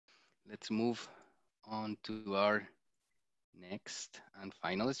let's move on to our next and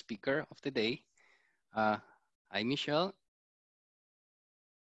final speaker of the day. Hi, Michel.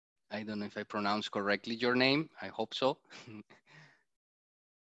 I don't know if I pronounce correctly your name. I hope so.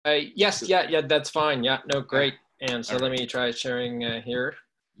 Yes, yeah, that's fine. Yeah, no, great. And so let me try sharing here.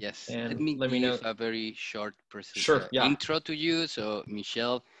 Yes, and let me know. give a very short Sure, yeah. intro to you. So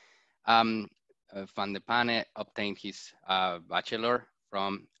Michel van de Panne obtained his bachelor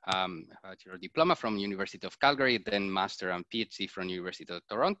diploma from University of Calgary, then master and PhD from University of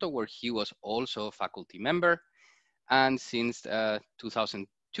Toronto, where he was also a faculty member. And since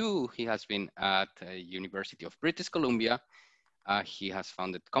 2002, he has been at University of British Columbia. He has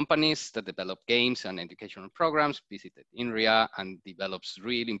founded companies that develop games and educational programs, visited INRIA, and develops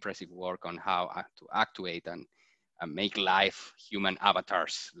really impressive work on how to actuate and make live human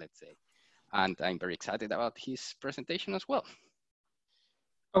avatars, let's say. And I'm very excited about his presentation as well.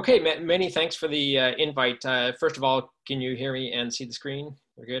 Okay, many thanks for the invite. First of all, can you hear me and see the screen?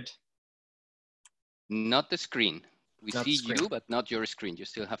 We're good? Not the screen. We see you, but not your screen. You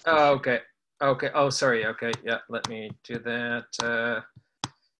still have to share. Okay. Okay. Oh, sorry. Okay. Yeah. Let me do that.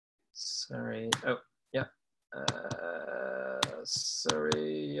 Sorry. Oh, yeah.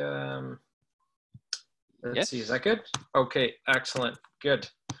 Sorry. Let's see. Is that good? Okay. Excellent. Good.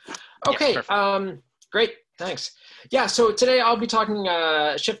 Okay. Yes, great. Thanks. Yeah. So today I'll be talking,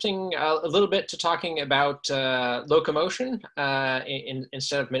 shifting a little bit to talking about locomotion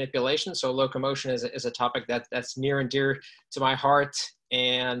instead of manipulation. So locomotion is a topic that's near and dear to my heart.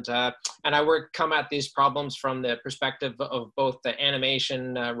 And I come at these problems from the perspective of both the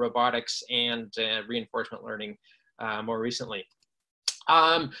animation, robotics, and reinforcement learning more recently.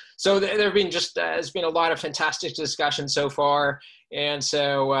 So there have been has been a lot of fantastic discussion so far. And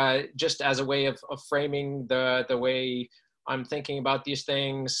so just as a way of framing the way I'm thinking about these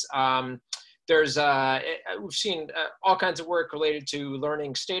things, we've seen all kinds of work related to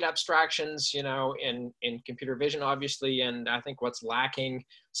learning state abstractions, in computer vision, obviously. And I think what's lacking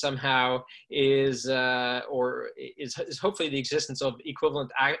somehow is hopefully the existence of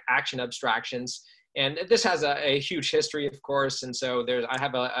equivalent action abstractions. And this has a huge history, of course. And so I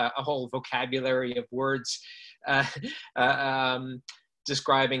have a whole vocabulary of words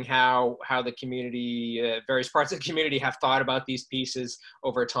describing how the community, various parts of the community, have thought about these pieces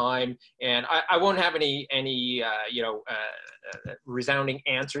over time. And I won't have any resounding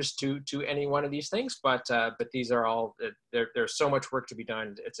answers to any one of these things, but these are all, there's so much work to be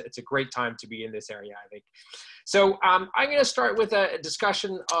done. It's a great time to be in this area, I think. So I'm going to start with a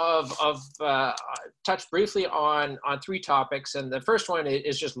discussion of touch briefly on three topics. And the first one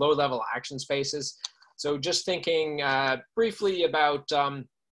is just low-level action spaces. So just thinking briefly about, where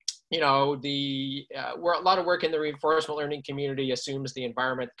a lot of work in the reinforcement learning community assumes the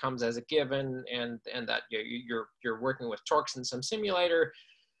environment comes as a given, and that you're working with torques in some simulator.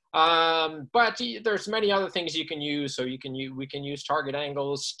 But there's many other things you can use. So we can use target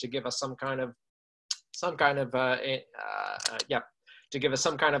angles to give us some kind of to give us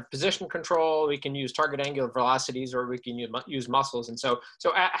some kind of position control. We can use target angular velocities, or we can use muscles. And so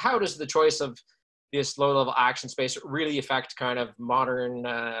how does the choice of this low-level action space really affect kind of modern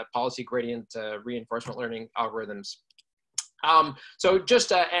policy gradient reinforcement learning algorithms? So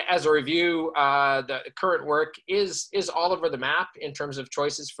just as a review, the current work is all over the map in terms of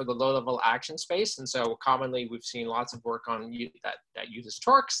choices for the low-level action space. And so commonly we've seen lots of work on that uses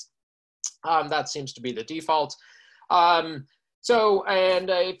torques. That seems to be the default.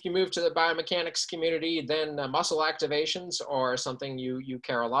 If you move to the biomechanics community, then muscle activations are something you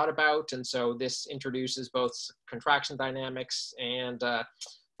care a lot about. And so this introduces both contraction dynamics and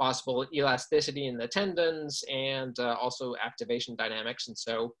possible elasticity in the tendons, and also activation dynamics. And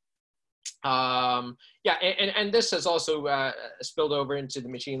so, and this has also spilled over into the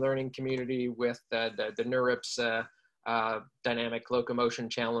machine learning community with the NeurIPS dynamic locomotion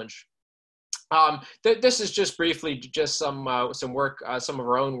challenge. This is just briefly just some work, some of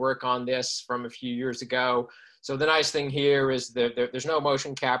our own work on this from a few years ago. So the nice thing here is there's no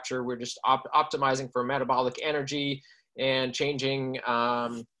motion capture. We're just optimizing for metabolic energy and changing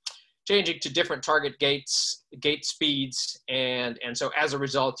to different target gate speeds, and so as a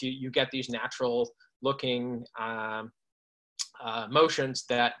result you get these natural looking motions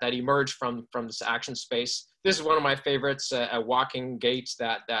that emerge from this action space. This is one of my favorites, a walking gait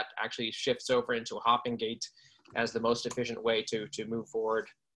that actually shifts over into a hopping gait as the most efficient way to move forward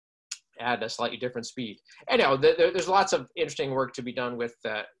at a slightly different speed. Anyhow, there's lots of interesting work to be done with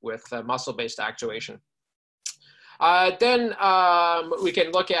muscle-based actuation. Then we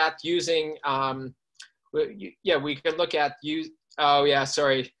can look at using, we can look at use. Oh yeah,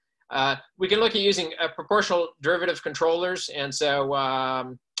 sorry. We can look at using proportional derivative controllers. And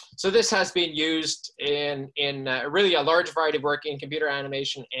so, so this has been used in really a large variety of work in computer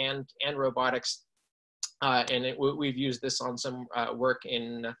animation and robotics. And we've used this on some work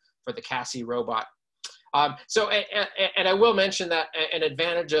for the Cassie robot. And I will mention that an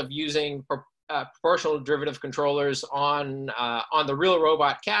advantage of using proportional derivative controllers on the real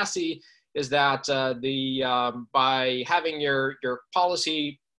robot Cassie is that by having your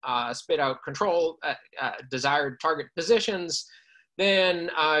policy spit out control desired target positions, then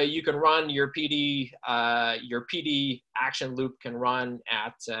you can run your PD action loop can run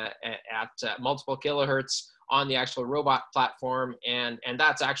at multiple kilohertz on the actual robot platform, and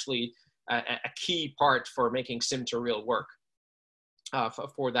that's actually a key part for making sim to real work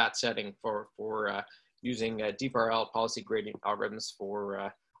for that setting, for using deep RL policy gradient algorithms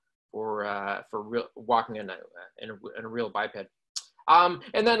for walking in a real biped.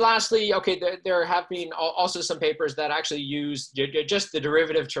 And then lastly, okay, there have been also some papers that actually use just the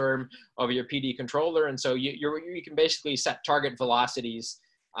derivative term of your PD controller, and so you can basically set target velocities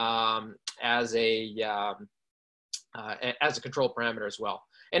as a control parameter as well.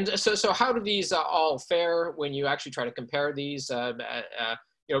 And so how do these all fare when you actually try to compare these?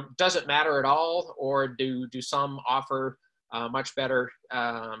 Does it matter at all, or do some offer much better,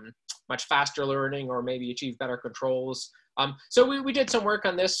 much faster learning, or maybe achieve better controls? So we did some work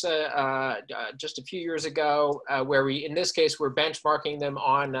on this just a few years ago, where in this case, we're benchmarking them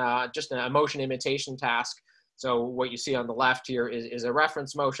on just a motion imitation task. So what you see on the left here is a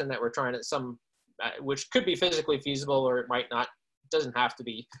reference motion that we're trying to which could be physically feasible, or it might not. Doesn't have to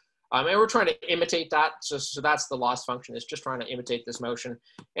be, and we're trying to imitate that. So that's the loss function, is just trying to imitate this motion,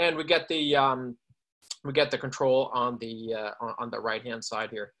 and we get the control on the right hand side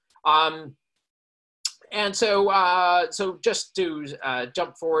here. And so just to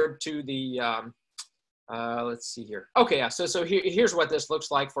jump forward to the let's see here. Okay, yeah. So here's what this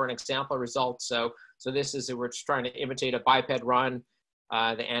looks like for an example result. So this is, we're just trying to imitate a biped run.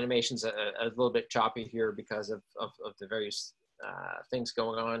 The animation's a little bit choppy here because of the various things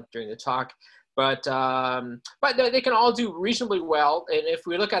going on during the talk, but they can all do reasonably well. And if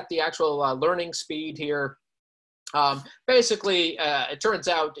we look at the actual learning speed here, basically it turns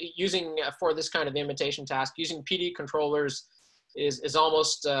out using for this kind of imitation task, using PD controllers is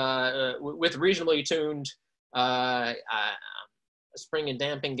almost with reasonably tuned spring and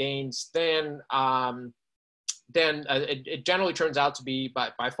damping gains, then it generally turns out to be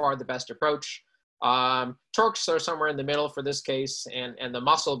by far the best approach. Torques are somewhere in the middle for this case, and the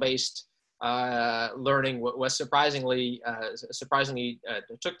muscle-based learning was surprisingly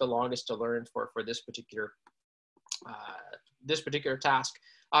took the longest to learn for this particular task.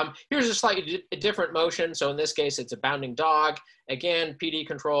 Here's a slightly different motion. So in this case, it's a bounding dog. Again, PD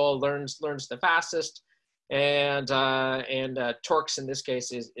control learns the fastest, and torques in this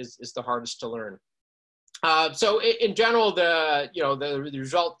case is the hardest to learn. So in general, the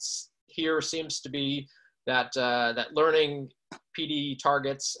results here seems to be that learning PD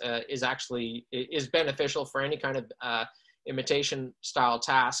targets is beneficial for any kind of imitation style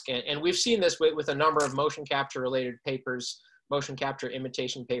task, and we've seen this with a number of motion capture related papers, motion capture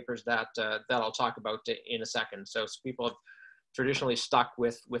imitation papers that I'll talk about in a second. So people have traditionally stuck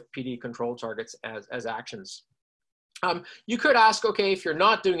with PD control targets as actions. You could ask, okay, if you're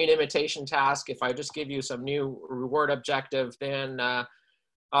not doing an imitation task, if I just give you some new reward objective, then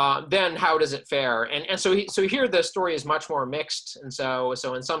how does it fare? And so here the story is much more mixed. And so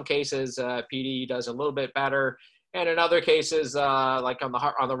in some cases, PD does a little bit better, and in other cases, like on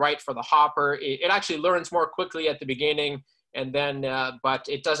the right for the hopper, it actually learns more quickly at the beginning, and then but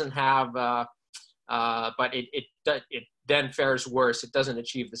it doesn't have, but it then fares worse. It doesn't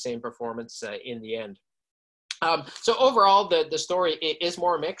achieve the same performance in the end. So overall, the story is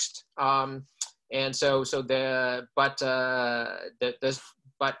more mixed, and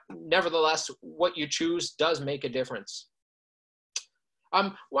but nevertheless, what you choose does make a difference.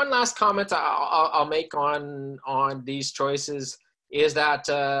 One last comment I'll make on these choices is that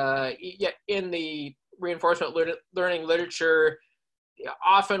in the reinforcement learning literature,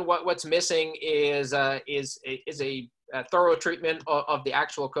 often what's missing is a thorough treatment of the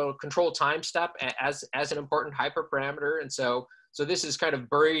actual control time step as an important hyperparameter. And so this is kind of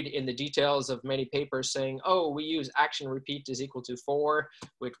buried in the details of many papers saying, oh, we use action repeat is equal to 4,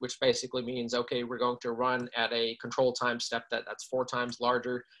 which basically means, okay, we're going to run at a control time step that's 4 times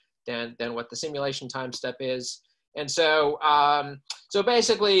larger than what the simulation time step is. And so so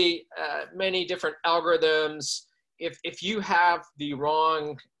basically many different algorithms, if you have the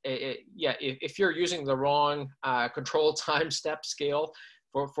wrong, if you're using the wrong control time step scale,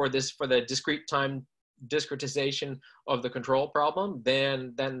 for the discrete time discretization of the control problem,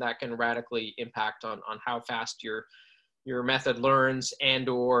 then that can radically impact on how fast your method learns and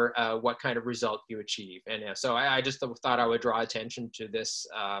or what kind of result you achieve. And so I just thought I would draw attention to this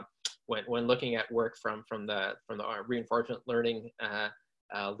when looking at work from the reinforcement learning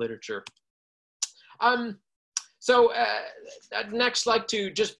literature. So I'd next like to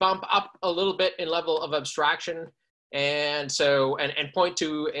just bump up a little bit in level of abstraction, and so and point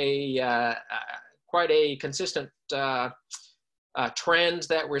to a quite a consistent trend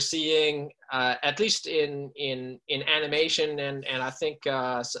that we're seeing, at least in animation, and I think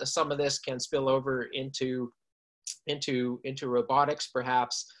some of this can spill over into robotics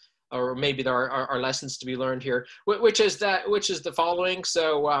perhaps, or maybe there are lessons to be learned here, which is the following.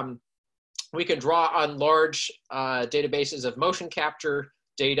 So we can draw on large databases of motion capture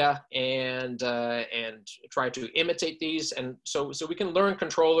data and try to imitate these, and so we can learn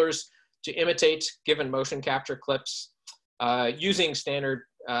controllers to imitate given motion capture clips using standard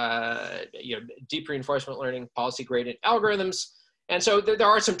deep reinforcement learning policy gradient algorithms. And so there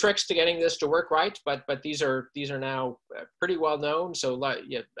are some tricks to getting this to work right, but these are now pretty well known. So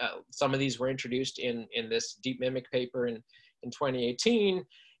some of these were introduced in this deep mimic paper in 2018.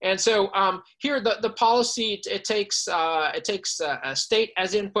 And so here the policy, it takes a state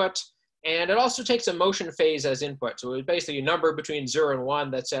as input, and it also takes a motion phase as input. So it's basically a number between 0 and 1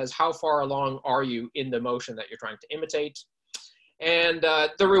 that says how far along are you in the motion that you're trying to imitate. And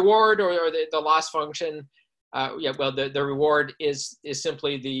the reward or the loss function, the reward is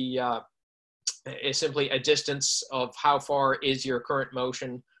simply a distance of how far is your current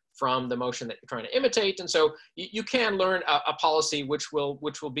motion from the motion that you're trying to imitate. And so you can learn a policy which will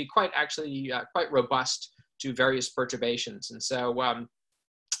be quite robust to various perturbations. And so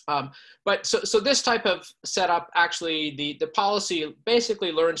so this type of setup, actually the policy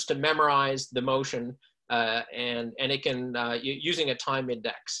basically learns to memorize the motion and it can using a time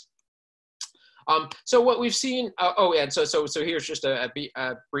index. So what we've seen, so here's just a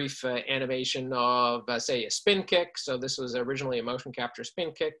brief animation of, say, a spin kick. So this was originally a motion capture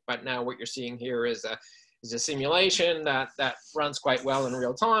spin kick, but now what you're seeing here is a simulation that runs quite well in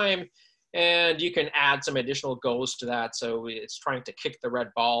real time. And you can add some additional goals to that. So it's trying to kick the red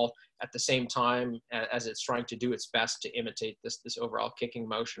ball at the same time as it's trying to do its best to imitate this overall kicking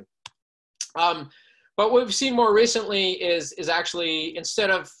motion. But what we've seen more recently is actually, instead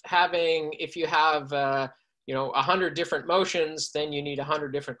of having, if you have 100 different motions, then you need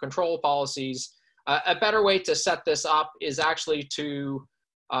 100 different control policies. A better way to set this up is actually to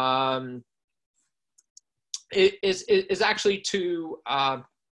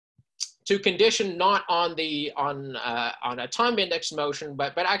condition not on a time index motion,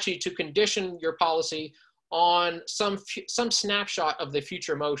 but actually to condition your policy on some snapshot of the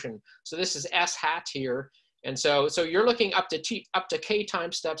future motion. So this is S hat here, and so you're looking up to k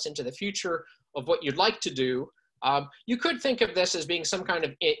time steps into the future of what you'd like to do. You could think of this as being some kind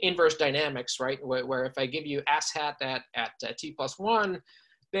of inverse dynamics, right? Where if I give you S hat at t+1,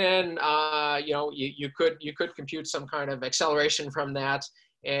 then you could compute some kind of acceleration from that.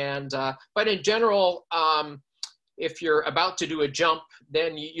 And but in general, if you're about to do a jump,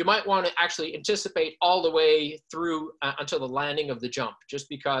 then you might want to actually anticipate all the way through until the landing of the jump, just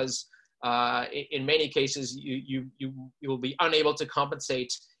because in many cases you will be unable to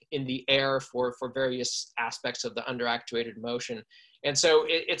compensate in the air for various aspects of the underactuated motion. And so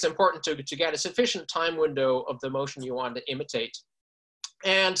it's important to get a sufficient time window of the motion you want to imitate.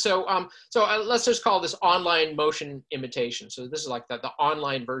 And so let's just call this online motion imitation. So this is like the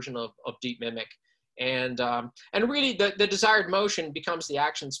online version of deep mimic. And really the desired motion becomes the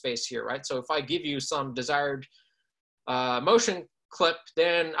action space here, right? So if I give you some desired motion clip,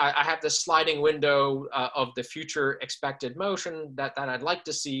 then I have this sliding window of the future expected motion that I'd like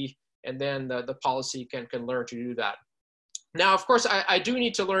to see, and then the policy can learn to do that. Now, of course, I do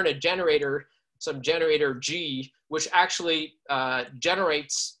need to learn a generator, some generator G, which actually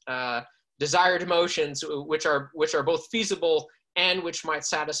generates desired motions which are both feasible and which might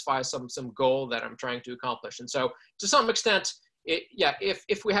satisfy some goal that I'm trying to accomplish. And so to some extent,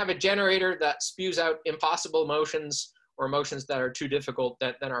 if we have a generator that spews out impossible motions or motions that are too difficult,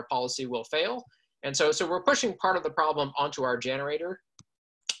 then our policy will fail. And so we're pushing part of the problem onto our generator.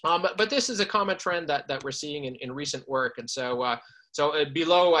 But this is a common trend that we're seeing in recent work. And so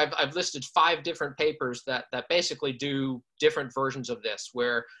below, I've listed 5 different papers that basically do different versions of this,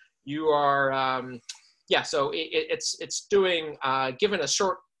 where you are, so it's doing, given a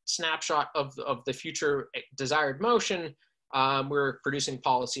short snapshot of the future desired motion, we're producing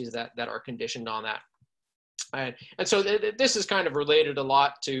policies that are conditioned on that. And so this is kind of related a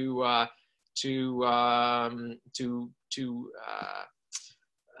lot to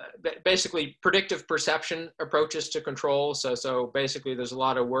basically predictive perception approaches to control. So basically there's a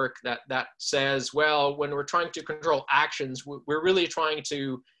lot of work that says, well, when we're trying to control actions, we're really trying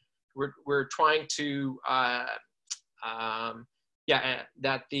to, that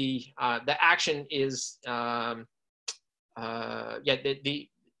the action is,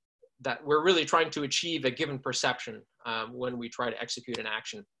 that we're really trying to achieve a given perception when we try to execute an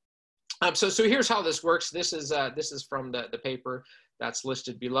action. So here's how this works. This is from the paper that's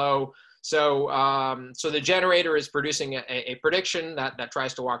listed below. So the generator is producing a prediction that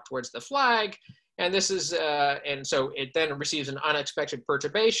tries to walk towards the flag, and this is and so it then receives an unexpected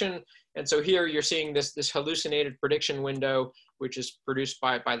perturbation. And so here you're seeing this hallucinated prediction window, which is produced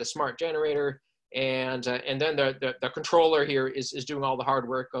by the smart generator, and then the controller here is doing all the hard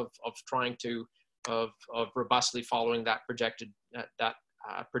work of trying to robustly following that predicted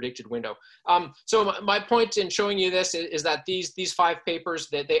window. So my point in showing you this is that these 5 papers,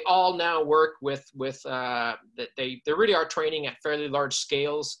 that they all now work with that they really are training at fairly large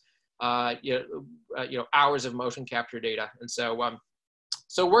scales, hours of motion capture data. And so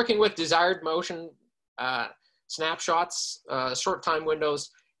so working with desired motion snapshots, short time windows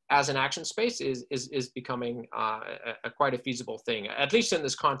as an action space is becoming quite a feasible thing, at least in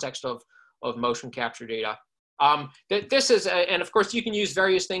this context of motion capture data. This is, and of course you can use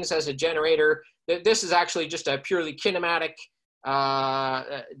various things as a generator. This is actually just a purely kinematic,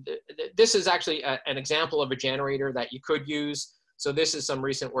 this is actually an example of a generator that you could use. So this is some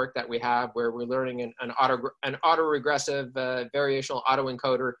recent work that we have where we're learning an autoregressive variational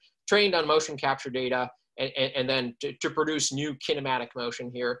autoencoder trained on motion capture data, and then to produce new kinematic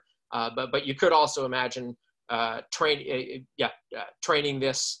motion here. But you could also imagine training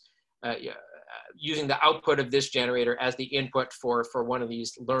this, using the output of this generator as the input for one of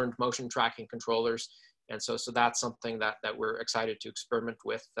these learned motion tracking controllers. And so that's something that we're excited to experiment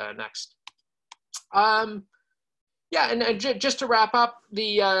with next. And just to wrap up,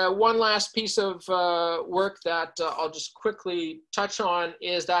 the one last piece of work that I'll just quickly touch on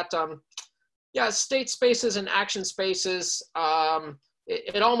is that, state spaces and action spaces,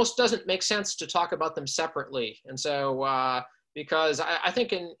 it almost doesn't make sense to talk about them separately. And so, because I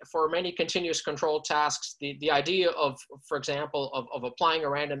think for many continuous control tasks, the idea of, for example, of applying a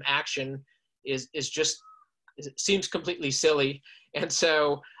random action it seems completely silly. And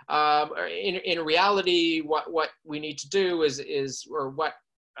so in reality, what we need to do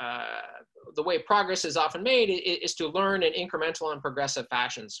the way progress is often made is to learn in incremental and progressive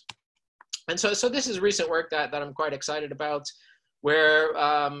fashions. And so this is recent work that I'm quite excited about, where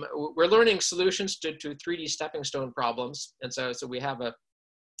we're learning solutions to 3D stepping stone problems. And so we have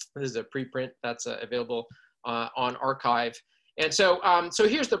this is a preprint that's available on archive. And so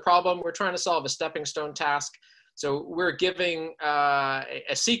here's the problem. We're trying to solve a stepping stone task. So we're giving a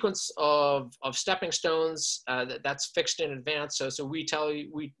sequence of stepping stones that's fixed in advance. So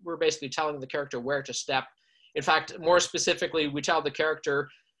we're basically telling the character where to step. In fact, more specifically, we tell the character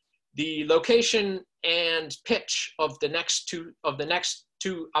the location and pitch of the next two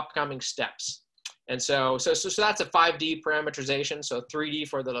upcoming steps. And so that's a 5D parameterization. So 3D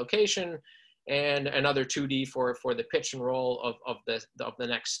for the location and another 2D for the pitch and roll of the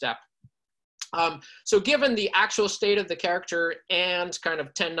next step. So given the actual state of the character and kind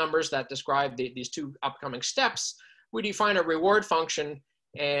of 10 numbers that describe these 2 upcoming steps, we define a reward function,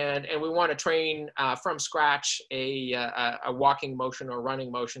 and we want to train from scratch a walking motion or running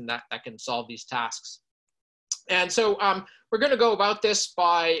motion that can solve these tasks. And so we're going to go about this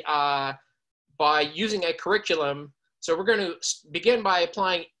by using a curriculum. So we're going to begin by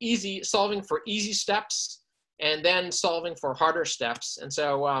applying solving for easy steps, and then solving for harder steps. And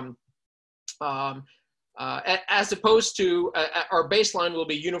so as opposed to our baseline will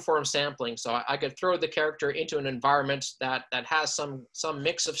be uniform sampling. So I could throw the character into an environment that has some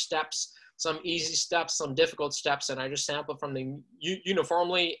mix of steps, some easy steps, some difficult steps, and I just sample from them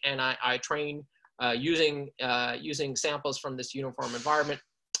uniformly, and I train using samples from this uniform environment.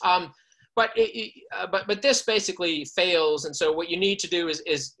 But this basically fails, and so what you need to do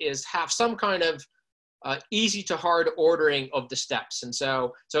is have some kind of easy to hard ordering of the steps. And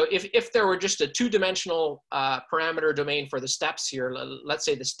so if there were just a 2-dimensional parameter domain for the steps here, let's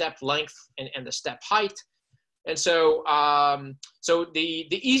say the step length and the step height. And so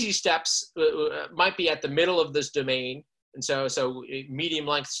the easy steps might be at the middle of this domain. And so medium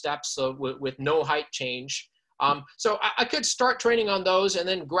length steps with no height change. So I could start training on those and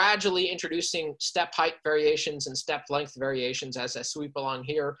then gradually introducing step height variations and step length variations as I sweep along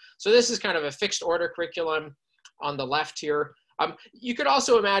here. So this is kind of a fixed order curriculum on the left here. You could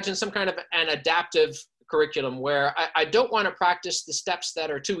also imagine some kind of an adaptive curriculum where I don't want to practice the steps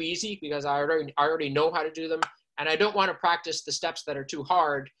that are too easy because I already know how to do them, and I don't want to practice the steps that are too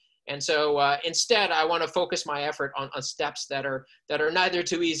hard. And so instead, I want to focus my effort on steps that are neither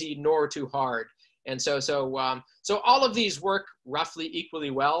too easy nor too hard. And so all of these work roughly equally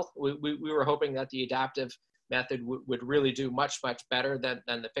well. We were hoping that the adaptive method would really do much better than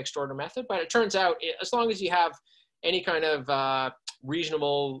the fixed order method. But it turns out, as long as you have any kind of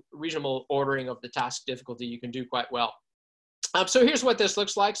reasonable ordering of the task difficulty, you can do quite well. So here's what this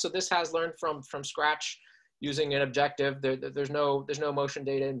looks like. So this has learned from scratch using an objective. There's no motion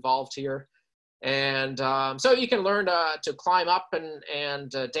data involved here. And so you can learn to climb up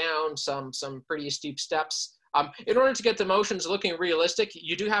and down some pretty steep steps. In order to get the motions looking realistic,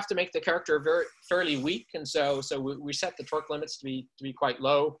 you do have to make the character fairly weak. And so we set the torque limits to be quite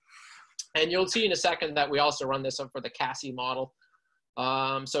low. And you'll see in a second that we also run this up for the Cassie model.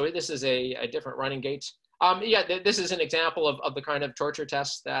 So this is a different running gait. Yeah, this is an example of the kind of torture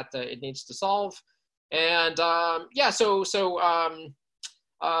tests that it needs to solve. And yeah, so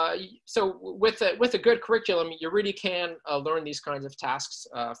with a good curriculum, you really can learn these kinds of tasks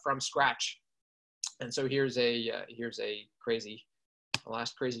from scratch. And so here's a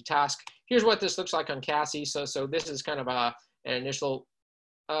last crazy task. Here's what this looks like on Cassie. So this is kind of an initial.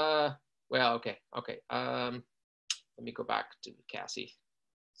 Well, okay. Let me go back to Cassie.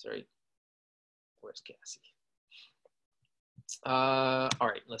 Sorry, where's Cassie? All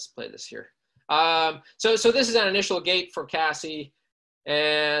right, let's play this here. So this is an initial gate for Cassie.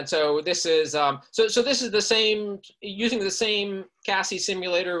 And so this is this is the same, using the same Cassie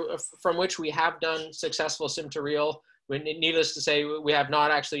simulator from which we have done successful sim to real. Needless to say, we have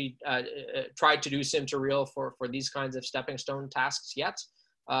not actually tried to do sim to real for these kinds of stepping stone tasks yet,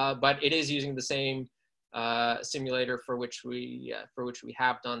 but it is using the same simulator for which we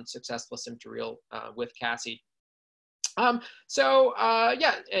have done successful sim to real with Cassie.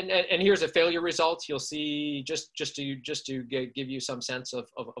 Yeah, and here's a failure result. You'll see just to give you some sense of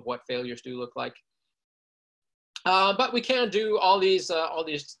what failures do look like. But we can do all these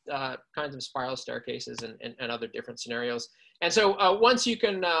kinds of spiral staircases and other different scenarios. And so once you've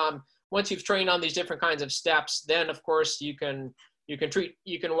trained on these different kinds of steps, then of course you can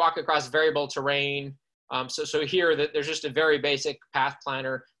walk across variable terrain. So here there's just a very basic path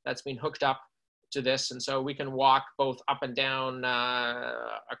planner that's been hooked up to this, and so we can walk both up and down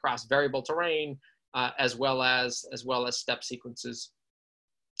across variable terrain as well as step sequences.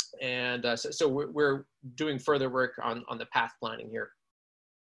 And so we're doing further work on the path planning here.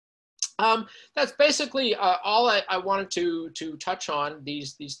 That's basically all I wanted to touch on,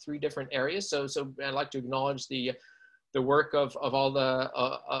 these three different areas. So I'd like to acknowledge the work of all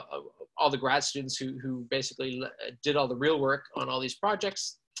the grad students who basically did all the real work on all these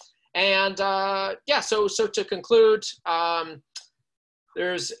projects. And yeah, so to conclude,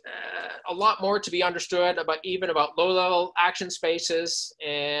 there's a lot more to be understood about low-level action spaces,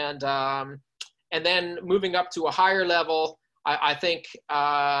 and then moving up to a higher level, I think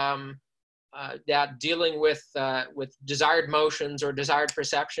that dealing with desired motions or desired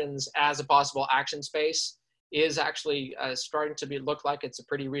perceptions as a possible action space is actually starting to look like it's a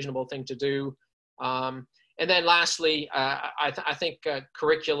pretty reasonable thing to do. And then lastly, I think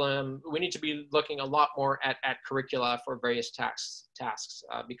curriculum, we need to be looking a lot more at curricula for various tasks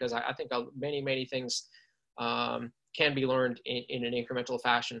because I think many things can be learned in an incremental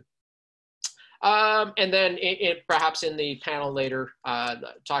fashion. And then perhaps in the panel later,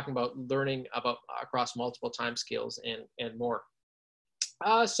 talking about learning across multiple time scales and more.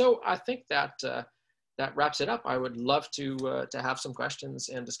 So I think that wraps it up. I would love to have some questions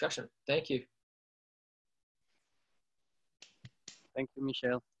and discussion. Thank you. Thank you,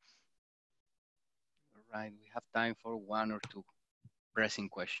 Michel. All right, we have time for one or two pressing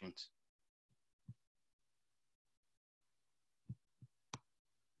questions.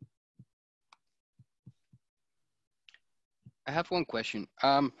 I have one question.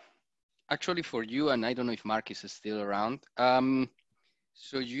 Actually for you, and I don't know if Marcus is still around.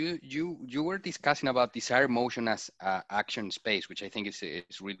 So you were discussing about desired motion as action space, which I think is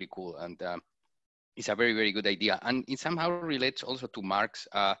really cool, and it's a very good idea, and it somehow relates also to Mark's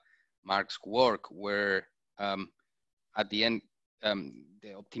work, where at the end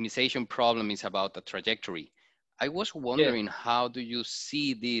the optimization problem is about the trajectory. I was wondering, how do you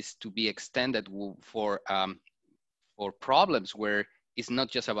see this to be extended for problems where it's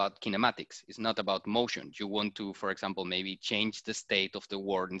not just about kinematics. It's not about motion. You want to, for example, maybe change the state of the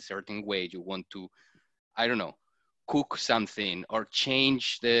world in a certain way. You want to, I don't know, cook something or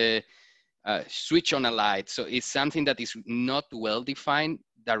change the switch on a light. So it's something that is not well defined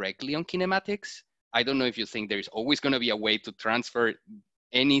directly on kinematics. I don't know if you think there is always going to be a way to transfer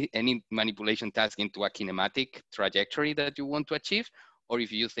any manipulation task into a kinematic trajectory that you want to achieve, or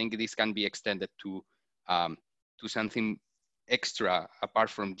if you think this can be extended to something extra apart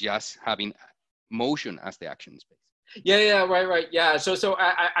from just having motion as the action space. Yeah, right. Yeah, so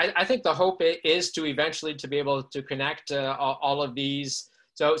I think the hope is to eventually to be able to connect all of these,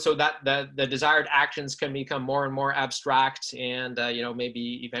 so that the desired actions can become more and more abstract and you know,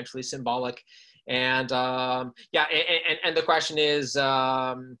 maybe eventually symbolic, and yeah, and the question is,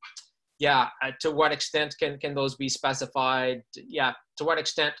 yeah, to what extent can those be specified? Yeah, to what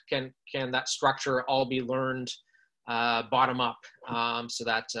extent can that structure all be learned bottom up, so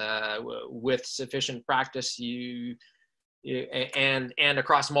that with sufficient practice and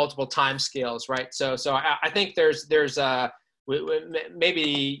across multiple time scales, right? So I think there's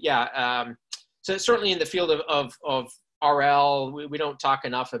maybe, yeah, so certainly in the field of RL, we don't talk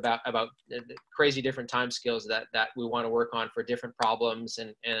enough about the crazy different time scales that we want to work on for different problems,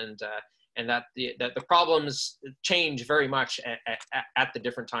 and that the problems change very much at the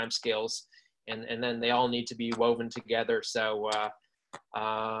different time scales. And then they all need to be woven together. So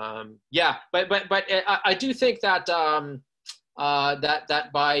yeah, but I do think that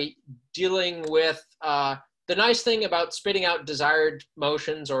that by dealing with the nice thing about spitting out desired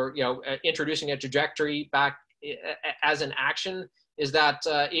motions, or you know, introducing a trajectory back as an action, is that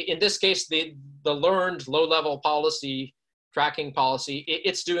in this case the learned low-level policy tracking policy,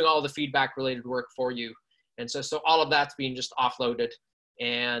 it's doing all the feedback related work for you, and so all of that's being just offloaded.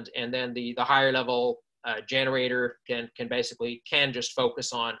 And then the higher level generator can basically just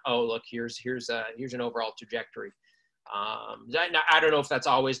focus on, oh look, here's an overall trajectory. I don't know if that's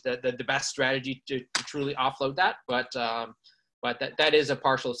always the best strategy to truly offload that, but that is a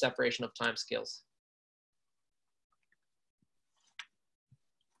partial separation of time scales.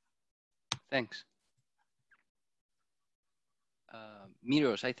 Thanks.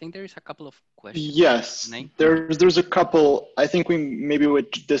 Miros, I think there is a couple of questions. Yes, there's a couple. I think maybe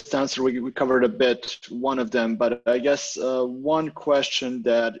with this answer we covered a bit one of them, but I guess one question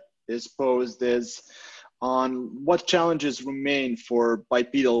that is posed is on what challenges remain for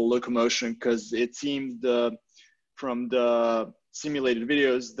bipedal locomotion, because it seems from the simulated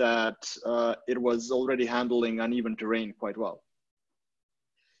videos that it was already handling uneven terrain quite well.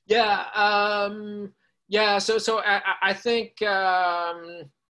 Yeah. Yeah, so I think,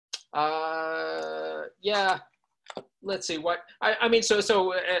 yeah, let's see what, I mean,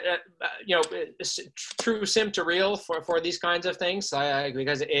 so you know, true sim to real for these kinds of things,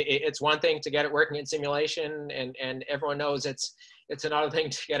 because it's one thing to get it working in simulation, and everyone knows it's another thing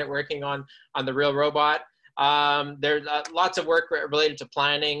to get it working on the real robot. There's lots of work related to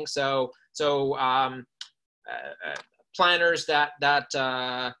planning, so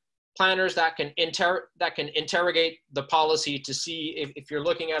planners that can interrogate the policy to see if you're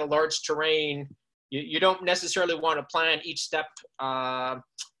looking at a large terrain, you don't necessarily want to plan each step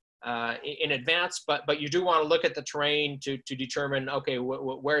in advance, but you do want to look at the terrain to determine, okay,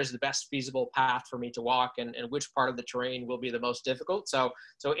 where is the best feasible path for me to walk, and which part of the terrain will be the most difficult. So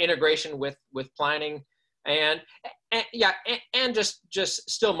integration with planning, and yeah, and just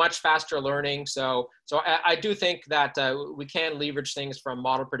still much faster learning. So I do think that we can leverage things from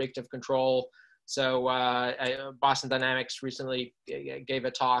model predictive control. So Boston Dynamics recently gave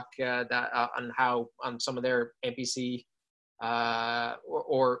a talk on how on some of their MPC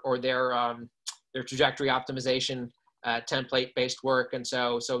or their trajectory optimization template-based work, and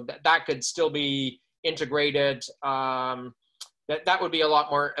so that could still be integrated. That would be a lot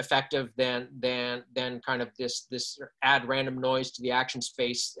more effective than kind of this add random noise to the action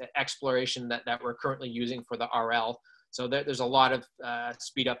space exploration that we're currently using for the RL. So there's a lot of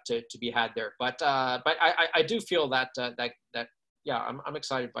speed up to be had there. But I do feel that yeah, I'm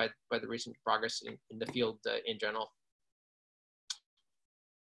excited by the recent progress in the field in general.